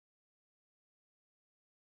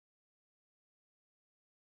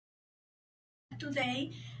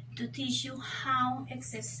today to teach you how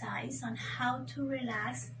exercise and how to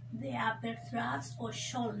relax the upper traps or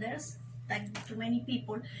shoulders. Like too many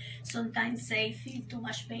people sometimes they feel too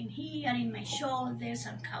much pain here in my shoulders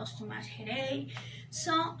and cause too much headache.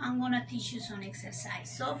 So I'm gonna teach you some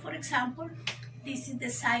exercise. So for example, this is the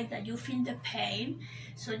side that you feel the pain.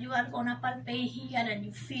 So you are gonna palpate here and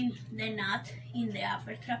you feel the knot in the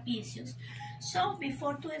upper trapezius. So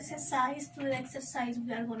before to exercise,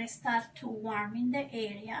 we are gonna start to warm in the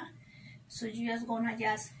area. So you're just gonna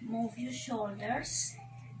move your shoulders,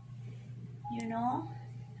 you know,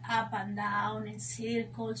 up and down in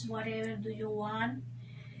circles, whatever do you want.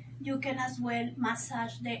 You can as well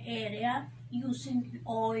massage the area using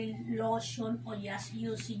oil, lotion, or just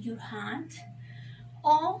using your hand.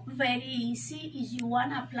 Or very easy, if you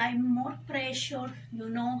want to apply more pressure, you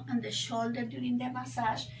know, on the shoulder during the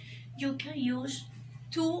massage, you can use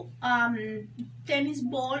two tennis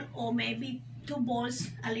ball or maybe two balls,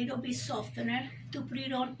 a little bit softener to put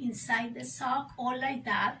it on inside the sock or like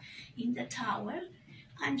that in the towel.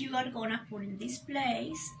 And you are gonna put in this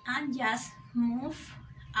place and just move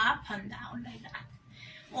up and down like that,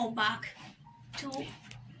 or back to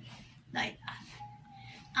like that.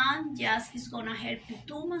 And just it's gonna help you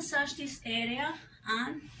to massage this area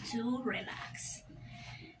and to relax.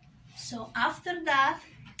 So after that,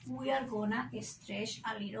 we are gonna stretch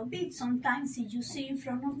a little bit. Sometimes if you see in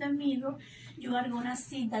front of the mirror, you are gonna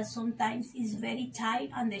see that sometimes it's very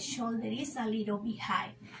tight and the shoulder is a little bit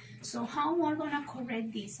high. So how we're gonna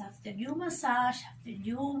correct this? After you massage, after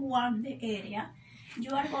you warm the area,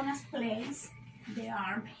 you are gonna place the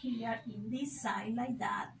arm here in this side like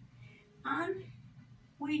that, and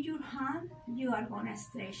with your hand, you are gonna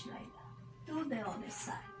stretch like that to the other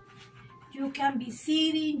side. You can be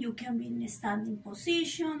sitting, you can be in a standing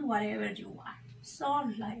position, whatever you want. So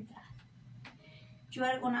like that. You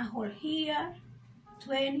are gonna hold here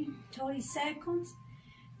 20, 30 seconds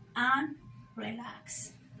and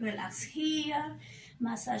relax. Relax here,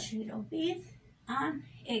 massage a little bit, and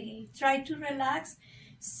again. Try to relax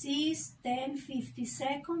 6, 10, 50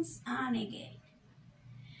 seconds, and again.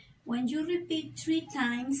 When you repeat 3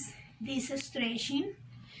 times this stretching,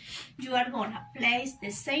 you are gonna place the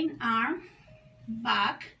same arm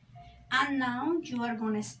back, and now you are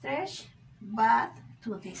gonna stretch back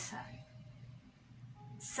to this side.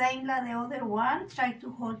 Same like the other one, try to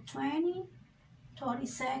hold 20, 30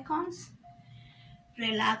 seconds,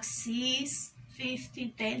 relax 6,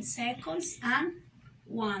 50, 10 seconds, and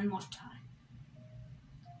one more time.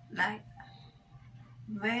 Like that.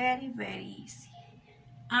 Very, very easy.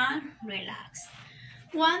 And relax.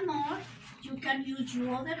 One more, you can use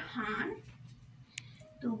your other hand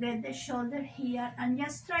to get the shoulder here and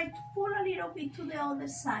just try to pull a little bit to the other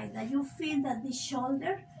side, that you feel that the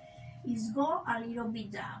shoulder is go a little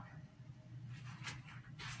bit down.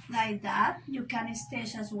 Like that. You can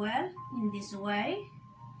stretch as well in this way.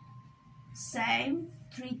 Same,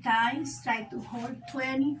 3 times, try to hold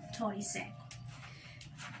 20, 30 seconds.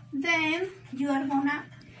 Then you are gonna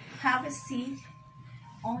have a seat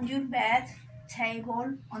on your bed,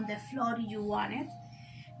 table, on the floor you want it.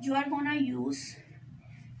 You are gonna use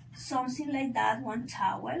something like that, one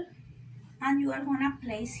towel, and you are gonna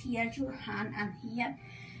place here your hand and here,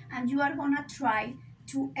 and you are gonna try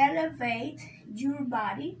to elevate your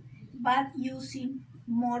body, but using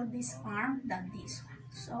more this arm than this one.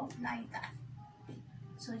 So like that.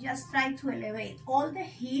 So just try to elevate. All the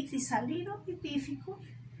hips is a little bit difficult.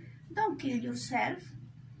 Don't kill yourself.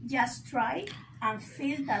 Just try and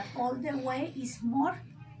feel that all the weight is more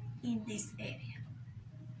in this area.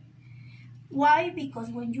 Why? Because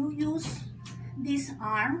when you use this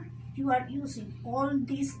arm, you are using all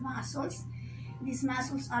these muscles. These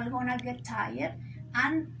muscles are gonna get tired,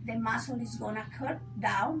 and the muscle is gonna curve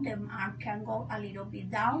down. The arm can go a little bit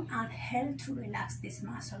down and help to relax this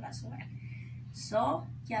muscle as well. So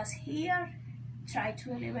just here, try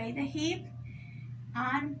to elevate the hip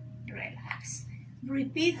and relax.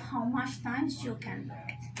 Repeat how much times you can do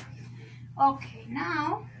it. Okay,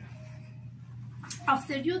 now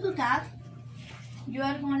after you do that,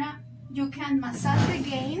 you can massage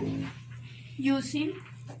again using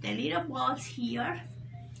the little balls here,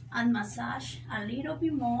 and massage a little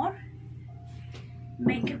bit more,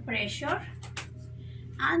 make a pressure,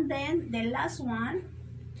 and then the last one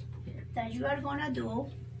that you are gonna do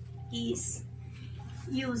is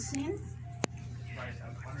using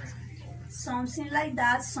something like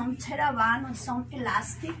that, some TheraBand or some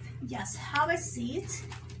elastic. Just have a seat,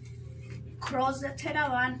 cross the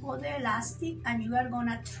TheraBand or the elastic, and you are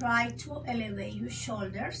gonna try to elevate your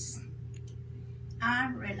shoulders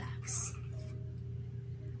and relax.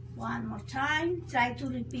 One more time. Try to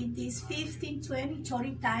repeat this 15, 20,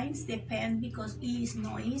 30 times, depend, because it is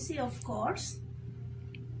not easy, of course.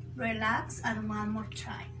 Relax, and one more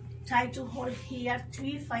time. Try to hold here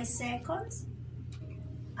 3-5 seconds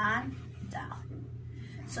and down.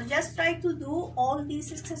 So just try to do all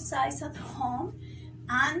these exercises at home,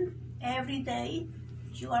 and every day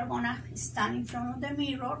you are gonna stand in front of the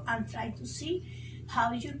mirror and try to see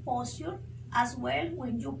how your posture. As well,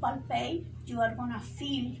 when you palpate, you are gonna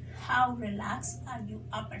feel how relaxed are your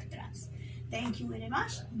upper tracts. Thank you very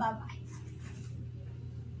much. Bye-bye.